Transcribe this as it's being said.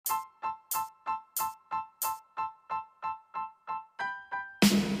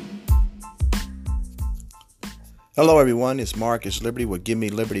Hello, everyone. It's Marcus Liberty with Give Me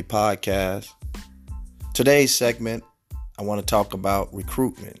Liberty podcast. Today's segment, I want to talk about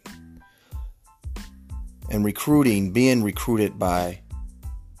recruitment and recruiting, being recruited by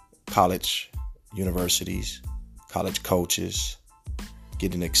college universities, college coaches,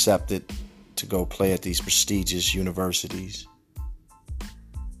 getting accepted to go play at these prestigious universities.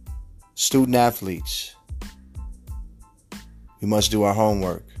 Student athletes, we must do our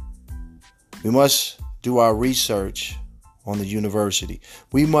homework. We must do our research on the university.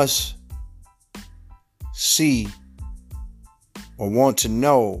 We must see or want to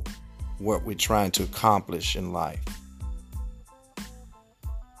know what we're trying to accomplish in life.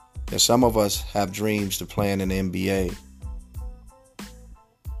 And some of us have dreams to play in an NBA.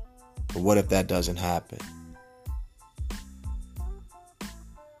 But what if that doesn't happen?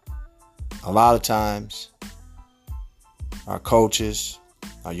 A lot of times, our coaches,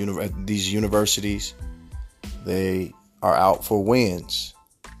 these universities, they are out for wins.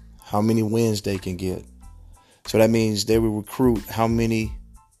 How many wins they can get. So that means they will recruit how many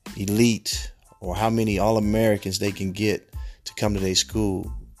elite or how many All-Americans they can get to come to their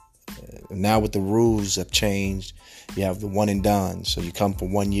school. Now with the rules have changed, you have the one and done. So you come for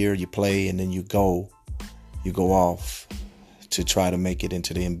 1 year, you play, and then you go off to try to make it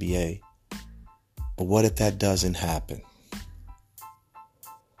into the NBA. But what if that doesn't happen?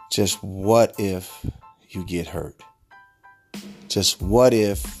 Just what if you get hurt? Just what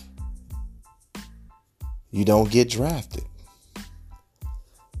if you don't get drafted?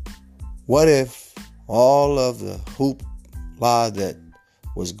 What if all of the hoopla that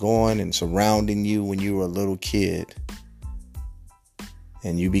was going and surrounding you when you were a little kid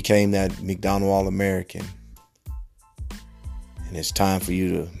and you became that McDonald All-American, and it's time for you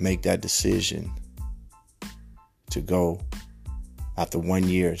to make that decision to go after 1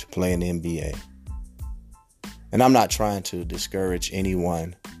 year to play in the NBA? And I'm not trying to discourage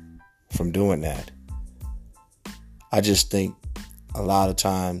anyone from doing that. I just think a lot of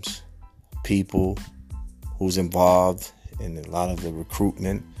times people who's involved in a lot of the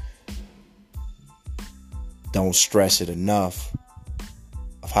recruitment don't stress it enough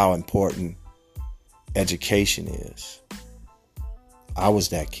of how important education is. I was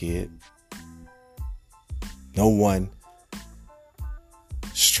that kid. No one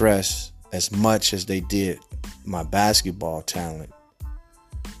stressed as much as they did my basketball talent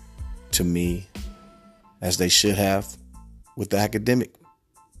to me as they should have with the academic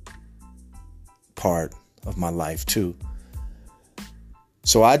part of my life too.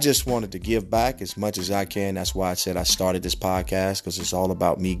 So I just wanted to give back as much as I can. That's why I said I started this podcast, because it's all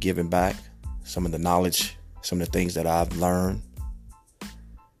about me giving back some of the knowledge, some of the things that I've learned.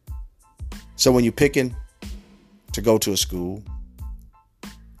 So when you're picking to go to a school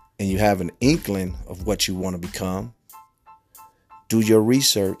and you have an inkling of what you want to become, do your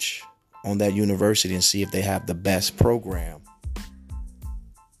research on that university and see if they have the best program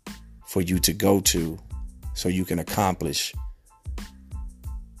for you to go to so you can accomplish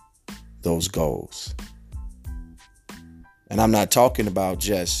those goals. And I'm not talking about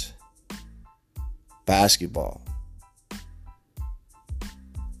just basketball.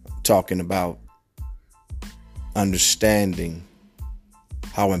 I'm talking about understanding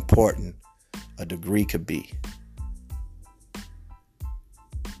how important a degree could be.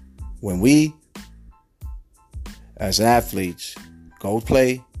 When we, as athletes, go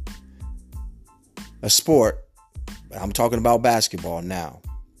play a sport, I'm talking about basketball now,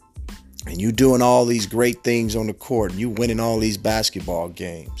 and you doing all these great things on the court, and you winning all these basketball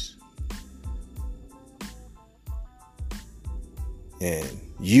games, and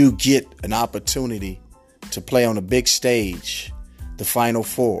you get an opportunity to play on a big stage, the Final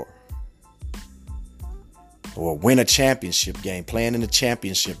Four, or win a championship game, playing in the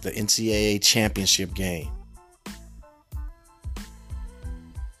championship, the NCAA championship game,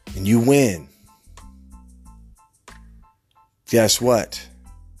 and you win. Guess what?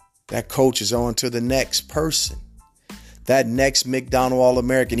 That coach is on to the next person, that next McDonald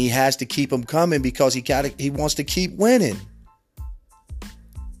All-American. He has to keep them coming because he wants to keep winning.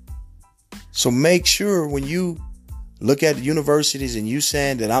 So make sure when you look at universities and you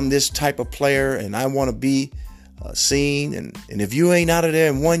saying that I'm this type of player and I want to be seen, and if you ain't out of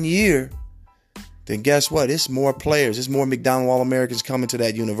there in 1 year, then guess what? It's more players. It's more McDonald All-Americans coming to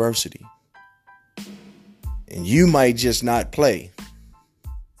that university. And you might just not play.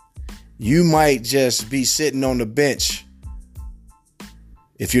 You might just be sitting on the bench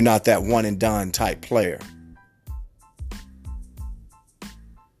if you're not that one and done type player.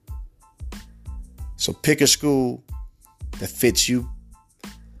 So pick a school that fits you.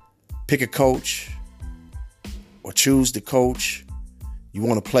 Pick a coach or choose the coach you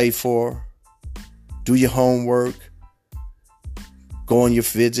want to play for. Do your homework. Go on your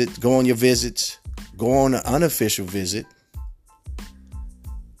visits. Go on an unofficial visit.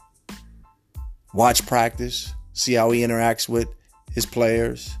 Watch practice. See how he interacts with his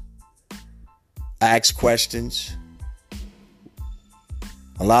players. Ask questions.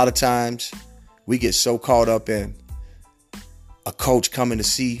 A lot of times we get so caught up in a coach coming to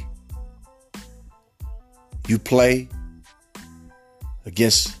see you play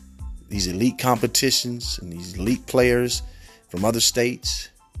against these elite competitions and these elite players from other states.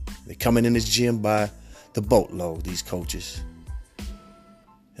 They're coming in this gym by the boatload, these coaches.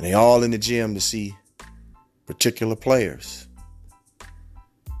 And they all in the gym to see particular players.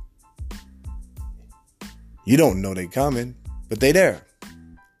 You don't know they coming, but they there.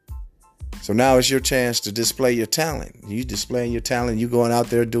 So now it's your chance to display your talent. You displaying your talent, you going out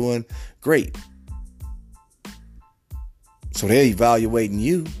there doing great. So they're evaluating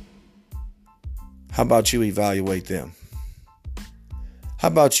you. How about you evaluate them? How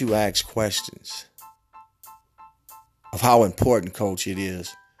about you ask questions of how important, coach, it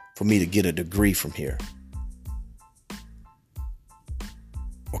is for me to get a degree from here?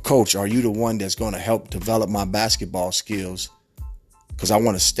 Or, coach, are you the one that's going to help develop my basketball skills? Because I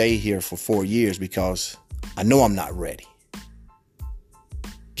want to stay here for 4 years because I know I'm not ready.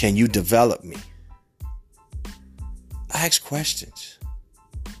 Can you develop me? Ask questions.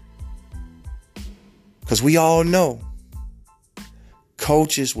 Because we all know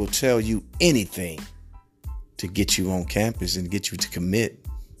coaches will tell you anything to get you on campus and get you to commit.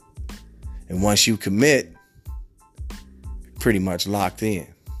 And once you commit, pretty much locked in.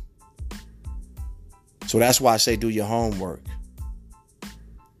 So that's why I say do your homework.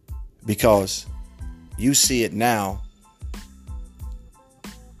 Because you see it now.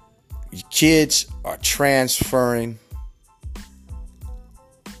 Kids are transferring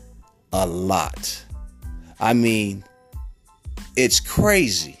a lot. I mean, it's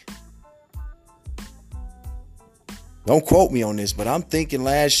crazy. Don't quote me on this, but I'm thinking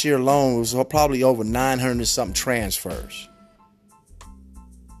last year alone was probably over 900 something transfers.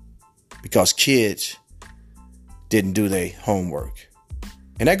 Because kids didn't do their homework.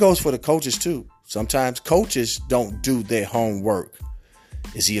 And that goes for the coaches too. Sometimes coaches don't do their homework.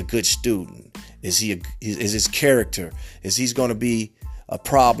 Is he a good student? Is his character? Is he going to be a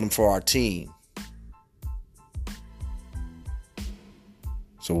problem for our team?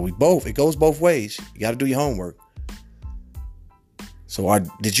 So it goes both ways. You got to do your homework. So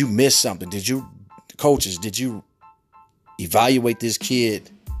did you miss something? Did you evaluate this kid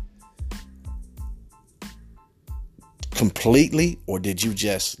completely, or did you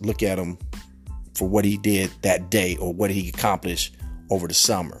just look at him for what he did that day or what he accomplished over the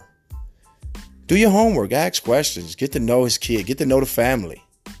summer? Do your homework, ask questions, get to know his kid, get to know the family.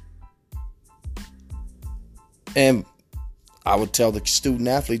 And I would tell the student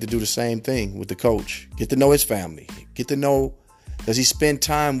athlete to do the same thing with the coach. Get to know his family. Get to know, does he spend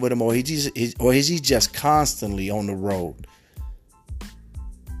time with him, or is he just constantly on the road?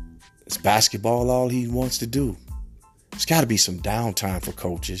 Is basketball all he wants to do? There's got to be some downtime for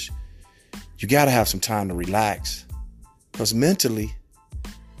coaches. You got to have some time to relax. Because mentally,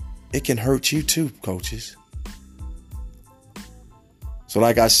 it can hurt you too, coaches. So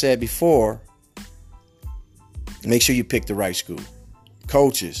like I said before, make sure you pick the right school.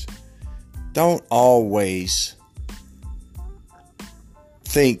 Coaches, don't always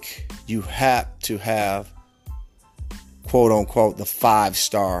think you have to have, quote unquote, the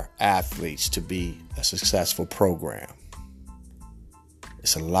 5-star athletes to be a successful program.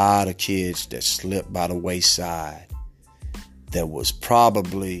 It's a lot of kids that slipped by the wayside that was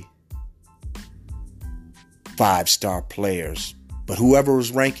probably 5-star players. But whoever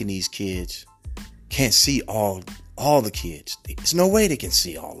was ranking these kids can't see all the kids. There's no way they can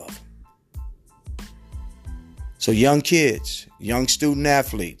see all of them. So young kids, young student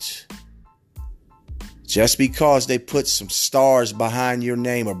athletes, just because they put some stars behind your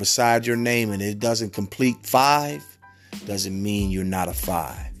name or beside your name and it doesn't complete 5, doesn't mean you're not a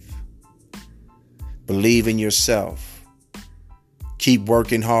 5. Believe in yourself. Keep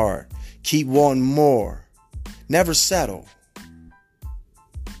working hard. Keep wanting more. Never settle.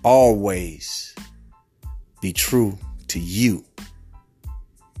 Always be true to you.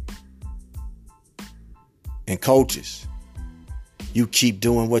 And coaches, you keep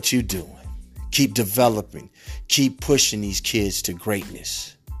doing what you're doing. Keep developing. Keep pushing these kids to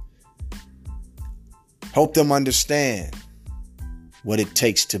greatness. Help them understand what it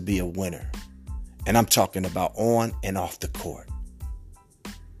takes to be a winner. And I'm talking about on and off the court.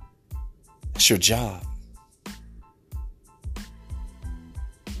 That's your job.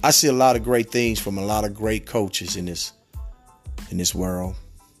 I see a lot of great things from a lot of great coaches in this world.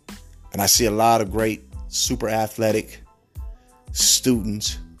 And I see a lot of great super athletic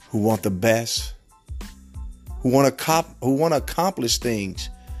students who want the best, who want to accomplish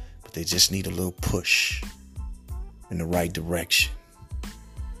things, but they just need a little push in the right direction.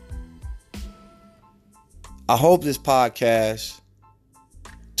 I hope this podcast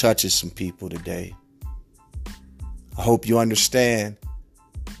touches some people today. I hope you understand.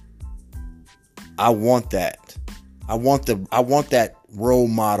 I want that. I want that role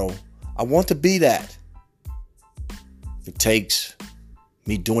model. I want to be that. If it takes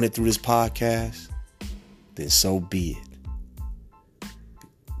me doing it through this podcast, then so be it.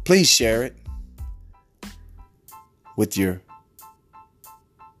 Please share it with your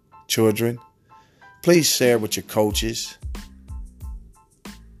children. Please share it with your coaches.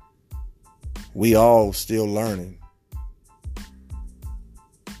 We all still learning.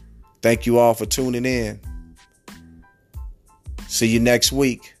 Thank you all for tuning in. See you next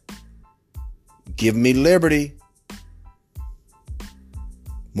week. Give me liberty.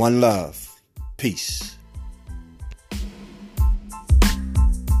 One love. Peace.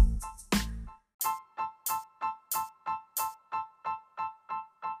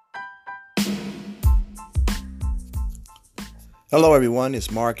 Hello, everyone.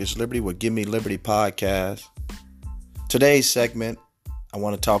 It's Marcus Liberty with Give Me Liberty Podcast. Today's segment, I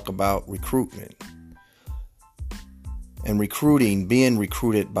want to talk about recruitment and recruiting, being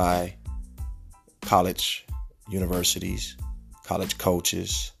recruited by college universities, college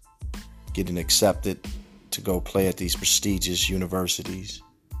coaches, getting accepted to go play at these prestigious universities.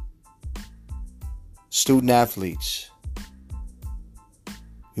 Student athletes,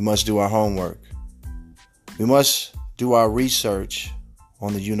 we must do our homework. We must do our research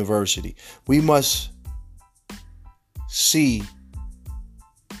on the university. We must see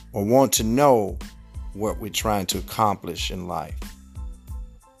or want to know what we're trying to accomplish in life.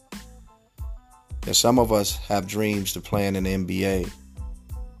 And some of us have dreams to play in an NBA.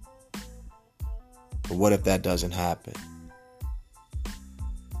 But what if that doesn't happen?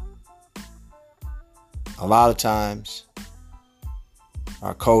 A lot of times,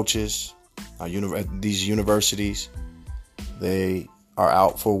 our coaches, these universities, they are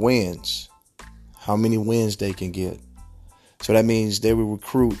out for wins. How many wins they can get. So that means they will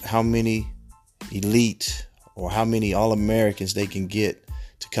recruit how many elite or how many All-Americans they can get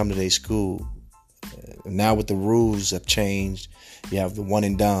to come to their school. Now with the rules have changed, you have the one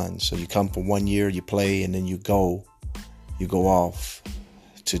and done. So you come for 1 year, you play, and then you go off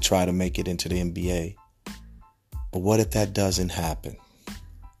to try to make it into the NBA. But what if that doesn't happen?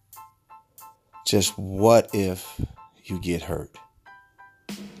 Just what if you get hurt?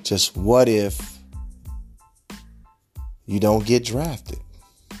 Just what if you don't get drafted?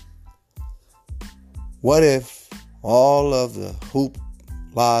 What if all of the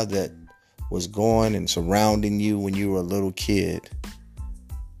hoopla that was going and surrounding you when you were a little kid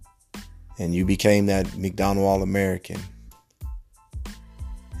and you became that McDonald All-American,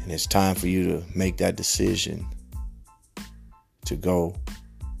 and it's time for you to make that decision to go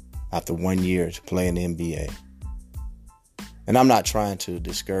after 1 year to play in the NBA? And I'm not trying to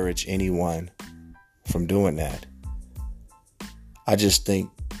discourage anyone from doing that. I just think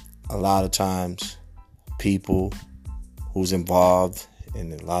a lot of times people who's involved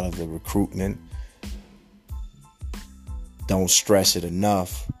in a lot of the recruitment don't stress it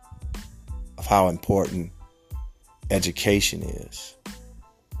enough of how important education is.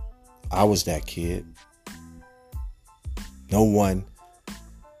 I was that kid. No one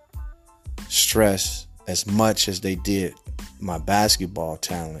stressed as much as they did my basketball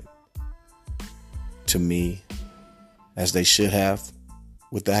talent to me as they should have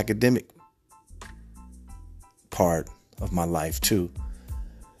with the academic part of my life too.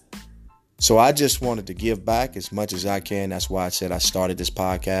 So I just wanted to give back as much as I can. That's why I said I started this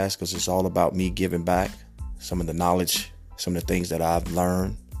podcast, because it's all about me giving back some of the knowledge, some of the things that I've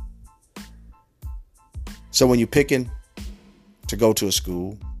learned. So when you're picking to go to a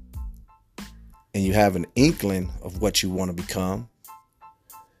school and you have an inkling of what you want to become,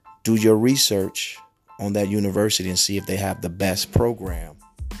 do your research on that university and see if they have the best program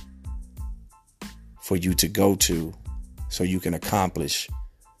for you to go to so you can accomplish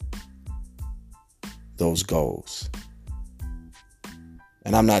those goals.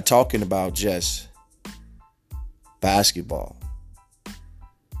 And I'm not talking about just basketball. I'm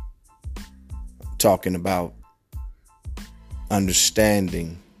talking about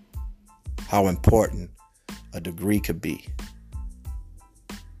understanding how important a degree could be.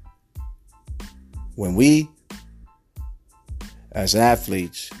 When we as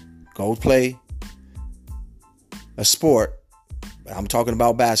athletes, go play a sport. I'm talking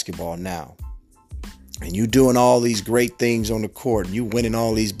about basketball now. And you doing all these great things on the court, and you winning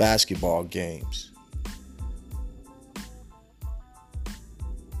all these basketball games.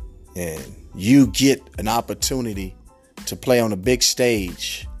 And you get an opportunity to play on a big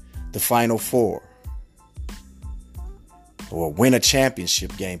stage, the Final Four, or win a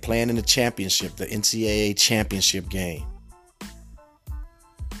championship game, playing in the championship, the NCAA championship game.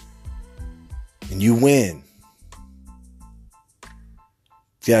 And you win.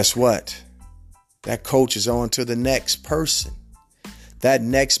 Guess what? That coach is on to the next person. That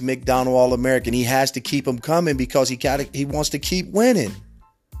next McDonald All-American. He has to keep them coming because he wants to keep winning.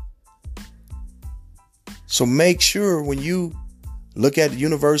 So make sure when you look at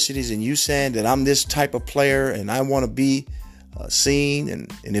universities and you saying that I'm this type of player and I want to be seen,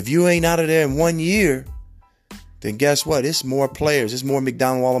 and if you ain't out of there in 1 year, then guess what? It's more players. It's more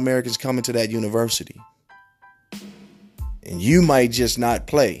McDonald All-Americans coming to that university. And you might just not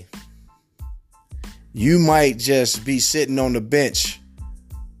play. You might just be sitting on the bench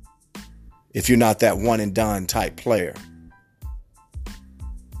if you're not that one and done type player.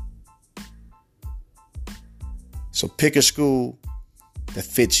 So pick a school that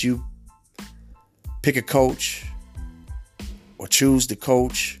fits you. Pick a coach or choose the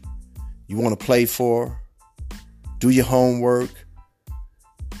coach you want to play for. Do your homework.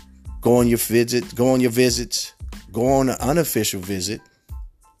 Go on your visits. Go on an unofficial visit.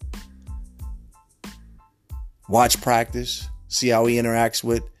 Watch practice. See how he interacts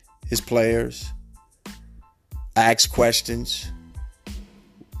with his players. Ask questions.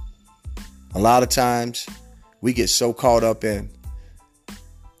 A lot of times we get so caught up in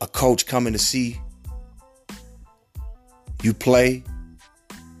a coach coming to see you play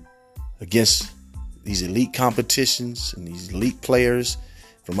against these elite competitions and these elite players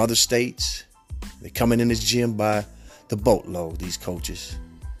from other states. They're coming in this gym by the boatload, these coaches.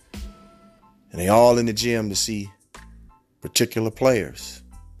 And they all in the gym to see particular players.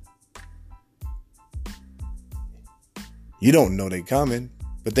 You don't know they coming,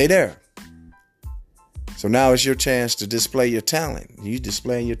 but they there. So now it's your chance to display your talent. You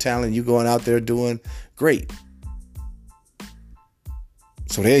displaying your talent, you going out there doing great.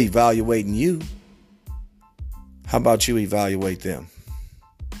 So they're evaluating you. How about you evaluate them?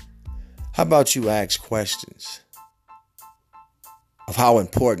 How about you ask questions of how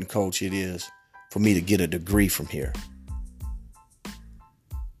important, coach, it is for me to get a degree from here?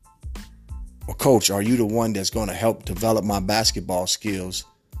 Or, coach, are you the one that's going to help develop my basketball skills?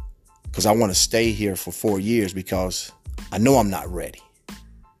 Because I want to stay here for 4 years because I know I'm not ready.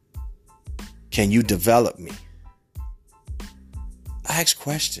 Can you develop me? Ask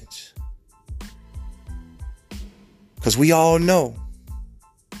questions. Because we all know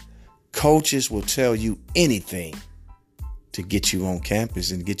coaches will tell you anything to get you on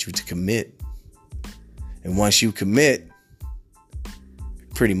campus and get you to commit. And once you commit, you're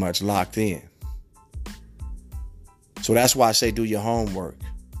pretty much locked in. So that's why I say do your homework.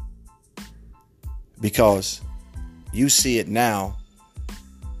 Because you see it now.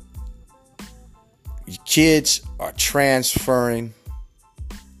 Kids are transferring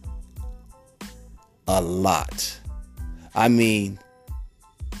a lot. I mean,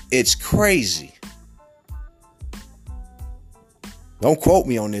 it's crazy. Don't quote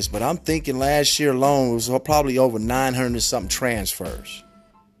me on this, but I'm thinking last year alone was probably over 900 something transfers.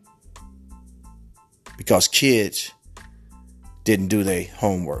 Because kids didn't do their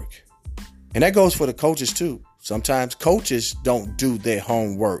homework. And that goes for the coaches too. Sometimes coaches don't do their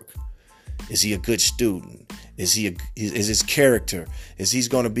homework. Is he a good student? Is his character? Is he's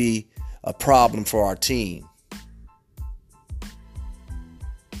going to be a problem for our team?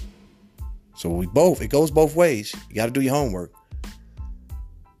 So it goes both ways. You got to do your homework.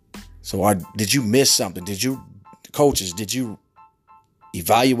 So did you miss something? Did you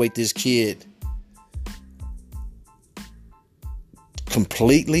evaluate this kid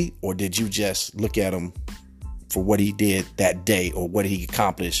completely, or did you just look at him for what he did that day or what he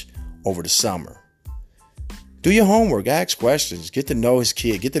accomplished over the summer? Do your homework, ask questions, get to know his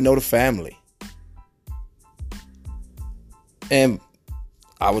kid, get to know the family. And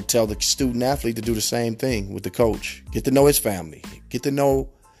I would tell the student athlete to do the same thing with the coach. Get to know his family. Get to know,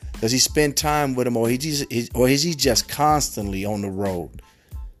 does he spend time with him, or is he just constantly on the road?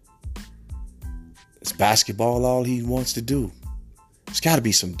 Is basketball all he wants to do? There's got to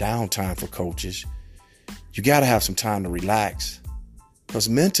be some downtime for coaches. You got to have some time to relax. Because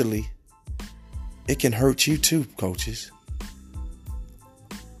mentally, it can hurt you too, coaches.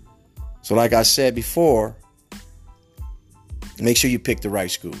 So like I said before, Make sure you pick the right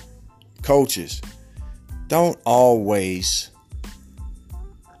school. Coaches, don't always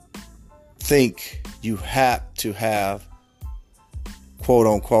think you have to have, quote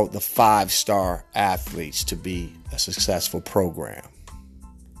unquote, the 5-star athletes to be a successful program.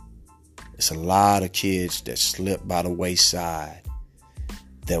 It's a lot of kids that slipped by the wayside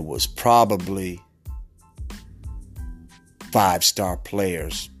that was probably 5-star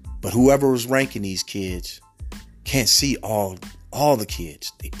players. But whoever was ranking these kids can't see all the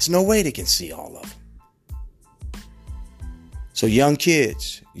kids. There's no way they can see all of them. So young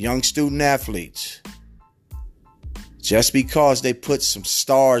kids, young student athletes, just because they put some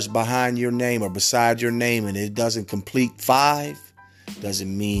stars behind your name or beside your name and it doesn't complete 5,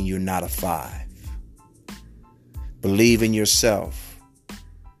 doesn't mean you're not a 5. Believe in yourself.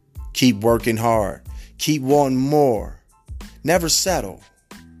 Keep working hard. Keep wanting more. Never settle.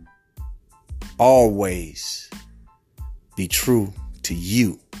 Always be true to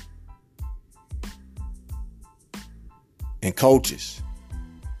you. And coaches,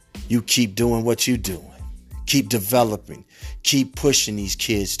 you keep doing what you're doing. Keep developing. Keep pushing these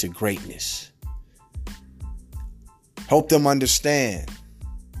kids to greatness. Help them understand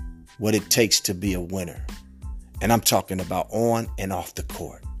what it takes to be a winner. And I'm talking about on and off the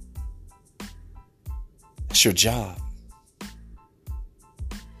court. That's your job.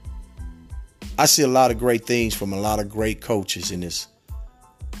 I see a lot of great things from a lot of great coaches in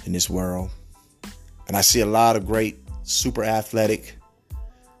this world. And I see a lot of great super athletic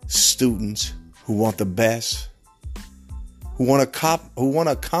students who want the best, who want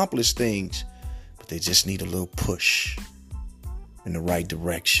to accomplish things, but they just need a little push in the right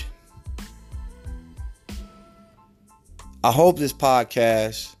direction. I hope this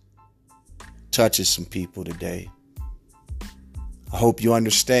podcast touches some people today. I hope you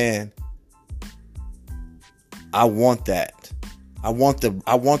understand. I want that. I want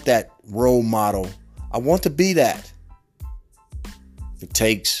that role model. I want to be that. If it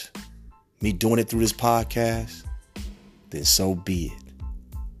takes me doing it through this podcast, then so be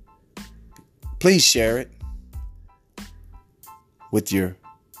it. Please share it with your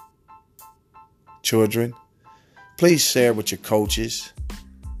children. Please share it with your coaches.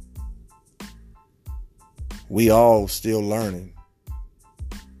 We all still learning.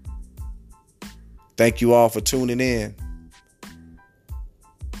 Thank you all for tuning in.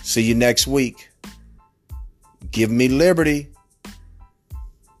 See you next week. Give me liberty.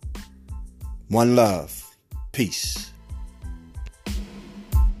 One love. Peace.